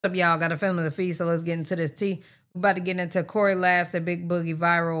Up, y'all? Got a family to feed, so let's get into this tea. We're about to get into Corey laughs at Big Boogie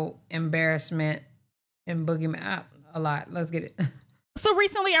viral embarrassment and Boogie a lot. Let's get it. So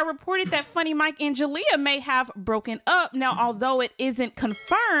recently I reported that Funny Mike and Jalea may have broken up. Now, although it isn't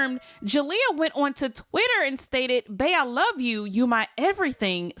confirmed, Jalea went on to Twitter and stated, "Bae, I love you. You my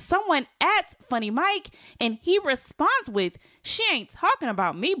everything." Someone asks Funny Mike and he responds with, "She ain't talking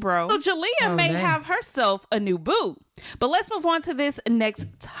about me, bro." So Jalea may have herself a new boo. But let's move on to this next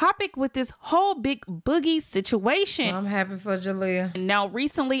topic with this whole Big Boogie situation. I'm happy for Jalea. Now,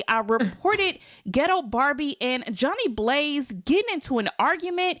 recently I reported Ghetto Barbie and Johnny Blaze getting into an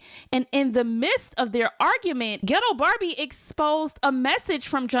argument. And in the midst of their argument, Ghetto Barbie exposed a message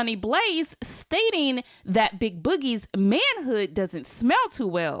from Johnny Blaze stating that Big Boogie's manhood doesn't smell too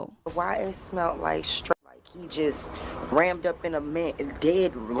well. Why it smelled like straight, like he just rammed up in a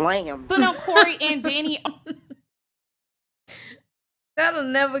dead lamb. So now Corey and Danni... That'll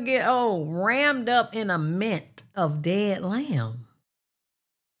never get old. Rammed up in a mint of dead lamb.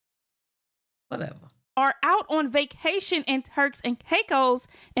 Whatever. Are out on vacation in Turks and Caicos,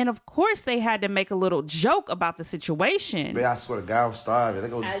 and of course they had to make a little joke about the situation. Man, I swear to God, I'm starving.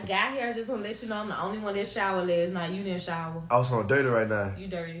 I got here, I just want to let you know I'm the only one that showered last night. You didn't shower. I was on dirty right now. You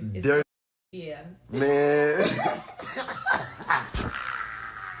dirty. It's dirty. Yeah. Man.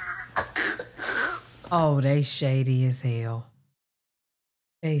 Oh, they shady as hell.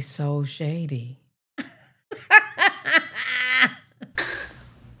 They so shady.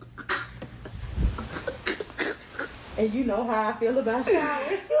 And you know how I feel about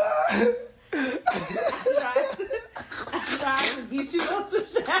showering. I tried to get you up to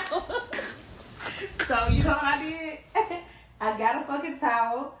shower. So you know what I did? I got a fucking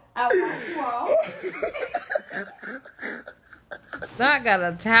towel. I washed you off. I got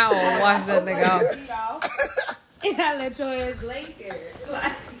a towel. Wash that nigga off. And I let your ass lay there.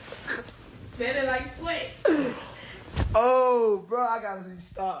 Like, better like sweat. Oh, bro, I gotta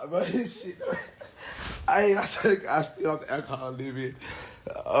stop, bro. This shit. I stay off the alcohol, baby.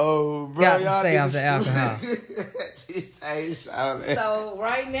 Oh, bro, y'all stay off the alcohol. So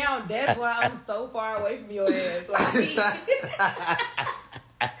right now, that's why I'm so far away from your ass. Like,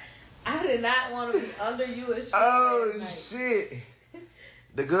 I did not want to be under you and shit. Oh, shit.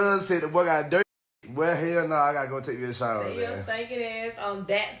 The girl said the boy got dirty. Well, hell no, I gotta go take me a shower. Stay your stinking ass on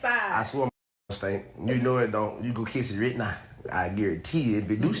that side. I swear my stink. You know it don't. You go kiss it right now. I guarantee you, if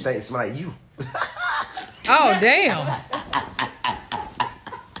it do stink, it smell like you. Oh, damn.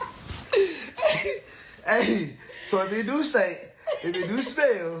 Hey, so if it do stink, if it do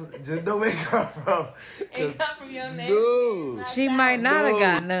smell, just know where it come from. It come from your neck. Dude. She might not have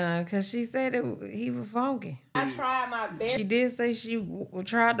got none because she said he was funky. I tried my best. She did say she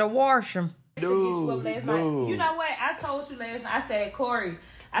tried to wash him. Dude. You know what? I told you last night. I said, Corey,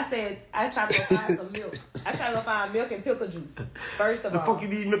 I tried to go find some milk. I tried to go find milk and pickle juice. First of all. The fuck you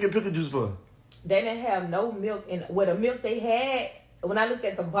need milk and pickle juice for? They didn't have no milk. And with the milk they had, when I looked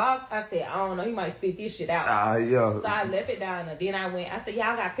at the box, I said, I don't know, he might spit this shit out. Yeah. So I left it down there. Then I said,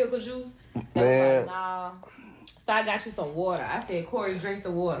 y'all got pickle juice? They Man. was like, nah. So I got you some water. I said, Corey, drink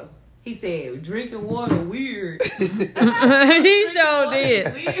the water. He said, drinking water weird. He sure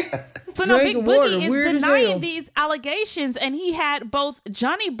did. Weird. So now Big Boogie is denying these allegations, and he had both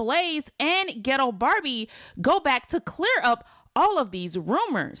Johnny Blaze and Ghetto Barbie go back to clear up all of these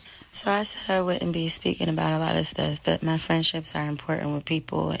rumors. So I said I wouldn't be speaking about a lot of stuff, but my friendships are important with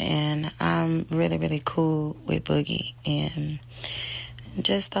people, and I'm really, really cool with Boogie. And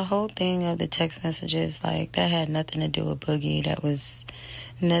just the whole thing of the text messages, like, that had nothing to do with Boogie. That was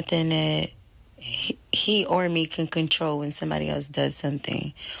nothing that he or me can control when somebody else does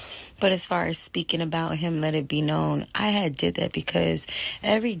something. But as far as speaking about him, let it be known, I had did that because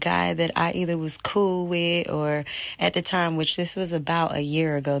every guy that I either was cool with or at the time, which this was about a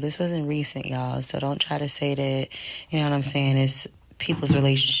year ago, this wasn't recent, y'all. So don't try to say that, you know what I'm saying, it's people's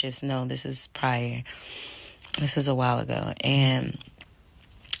relationships. No, this was prior. This was a while ago. And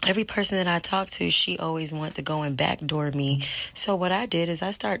every person that I talked to, she always wanted to go and backdoor me. So what I did is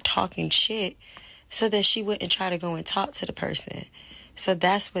I started talking shit so that she wouldn't try to go and talk to the person. So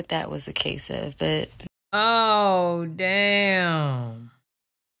that's what that was the case of. But oh, damn.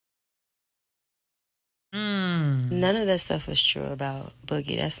 None of that stuff was true about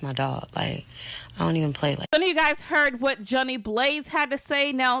Boogie. That's my dog. Like, I don't even play like. Some of you guys heard what Johnny Blaze had to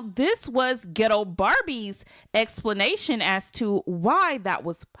say. Now, this was Ghetto Barbie's explanation as to why that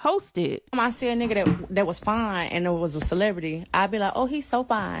was posted. I see a nigga that was fine and it was a celebrity, I'd be like, oh, he's so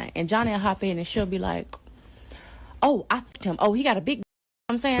fine. And Johnny will hop in and she'll be like, oh, I him. Oh, he got a big.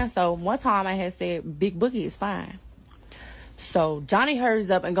 You know what I'm saying? So one time I had said Big Boogie is fine. So Johnny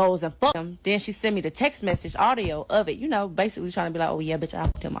hurries up and goes and fuck him. Then she sent me the text message audio of it, you know, basically trying to be like, oh yeah, bitch, I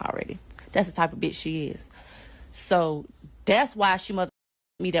fucked him already. That's the type of bitch she is. So that's why she mother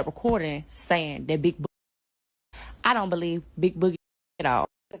me that recording saying that Big Boogie. I don't believe Big Boogie at all.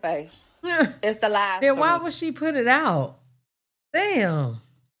 It's the lies. Then why would she put it out? Damn.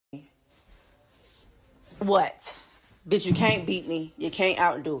 What? Bitch, you can't beat me. You can't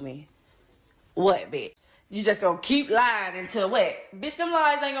outdo me. What, bitch? You just gonna keep lying until what? Bitch, them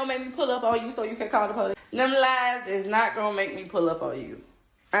lies ain't gonna make me pull up on you so you can call the police. Them lies is not gonna make me pull up on you.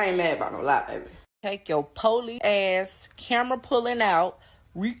 I ain't mad about no lie, baby. Take your police ass, camera pulling out,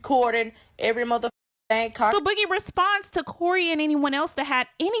 recording every motherfucking thing. So Boogie responds to Corey and anyone else that had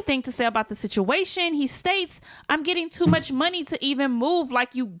anything to say about the situation. He states, I'm getting too much money to even move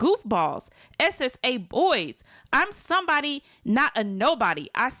like you goofballs. SSA boys. I'm somebody, not a nobody.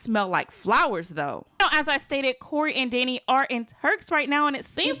 I smell like flowers, though. Now, as I stated, Corey and Danni are in Turks right now, and it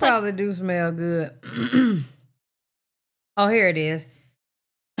seems you probably do smell good. Oh, here it is.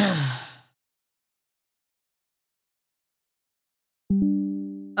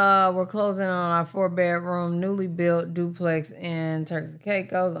 We're closing on our 4-bedroom, newly built duplex in Turks and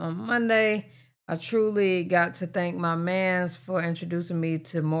Caicos on Monday. I truly got to thank my mans for introducing me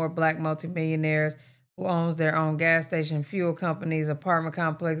to more black multimillionaires who owns their own gas station, fuel companies, apartment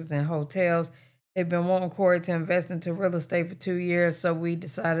complexes, and hotels. They've been wanting Corey to invest into real estate for 2 years, so we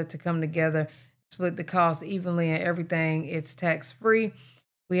decided to come together, split the cost evenly, and everything. It's tax-free.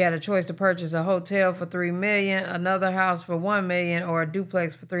 We had a choice to purchase a hotel for $3 million, another house for $1 million, or a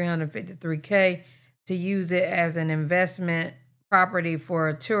duplex for $353K to use it as an investment property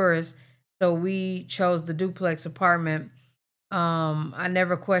for tourists. So we chose the duplex apartment. I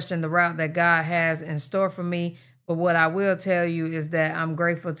never questioned the route that God has in store for me, but what I will tell you is that I'm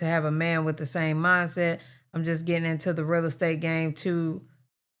grateful to have a man with the same mindset. I'm just getting into the real estate game,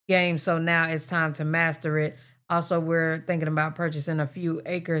 so now it's time to master it. Also, we're thinking about purchasing a few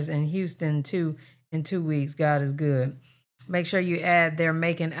acres in Houston too in 2 weeks. God is good. Make sure you add they're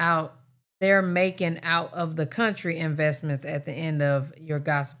making out of the country investments at the end of your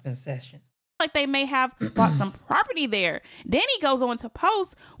gossiping session. like they may have bought some property there. Danni goes on to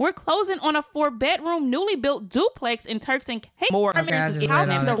post, we're closing on a 4-bedroom newly built duplex in Turks and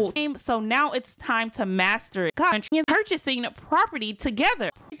Caicos. So now it's time to master it. Purchasing property together.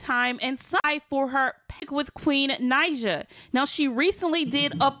 Time and side for her pick with Queen Naija. Now she recently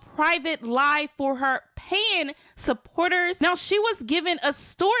did a private live for her paying supporters. Now she was given a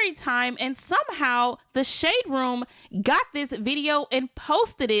story time and somehow the Shade Room got this video and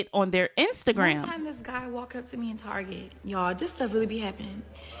posted it on their Instagram. One time this guy walked up to me in Target. Y'all, this stuff really be happening.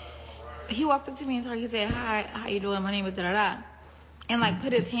 He walked up to me in Target, he said, hi, how you doing? My name is da-da-da. And like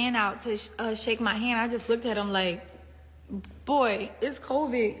put his hand out to shake my hand. I just looked at him like, boy, it's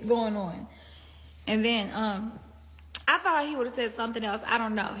COVID going on. And then I thought he would have said something else. I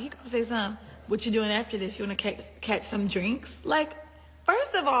don't know. He could say something. What you doing after this? You want to catch some drinks? Like,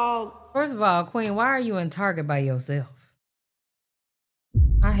 first of all, Queen, why are you in Target by yourself?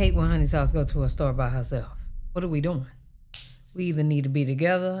 I hate when Honey Sauce go to a store by herself. What are we doing? We either need to be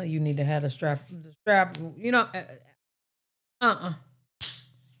together. You need to have the strap. You know,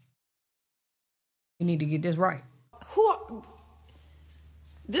 You need to get this right.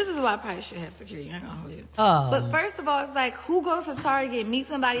 This is why I probably should have security. I ain't gonna hold you. But first of all, it's like, who goes to Target, meet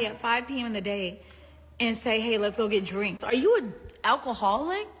somebody at 5 p.m. in the day, and say, hey, let's go get drinks? Are you an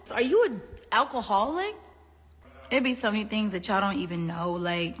alcoholic? It'd be so many things that y'all don't even know,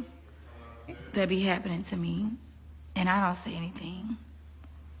 like, that be happening to me, and I don't say anything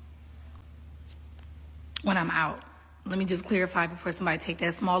when I'm out. Let me just clarify before somebody take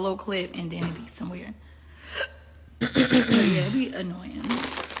that small little clip, and then it be somewhere. But yeah, it be annoying.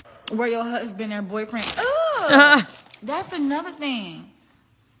 Where your husband or boyfriend, that's another thing.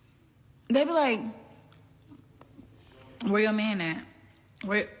 They be like, where your man at?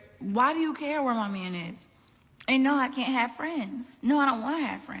 Why do you care where my man is? And no, I can't have friends. No, I don't want to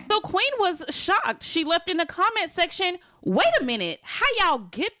have friends. So Queen was shocked. She left in the comment section, wait a minute, how y'all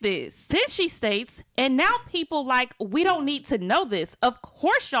get this? Then she states, and now people like, we don't need to know this. Of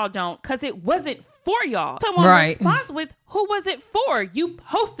course y'all don't, because it wasn't for y'all. Someone responds with, who was it for? You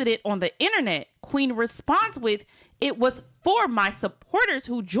posted it on the internet. Queen responds with, it was for my supporters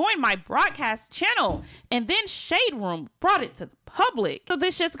who joined my broadcast channel. And then Shade Room brought it to the public. So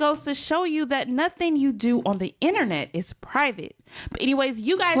this just goes to show you that nothing you do on the internet is private. But anyways,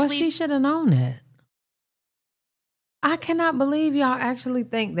 you guys she should have known that. I cannot believe y'all actually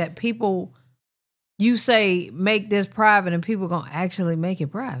think that people, you say make this private and people gonna actually make it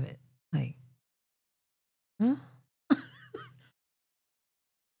private. Like, huh?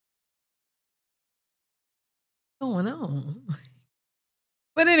 going on?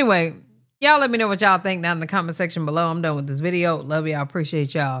 But anyway, y'all let me know what y'all think down in the comment section below. I'm done with this video. Love y'all.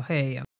 Appreciate y'all. Hey, y'all.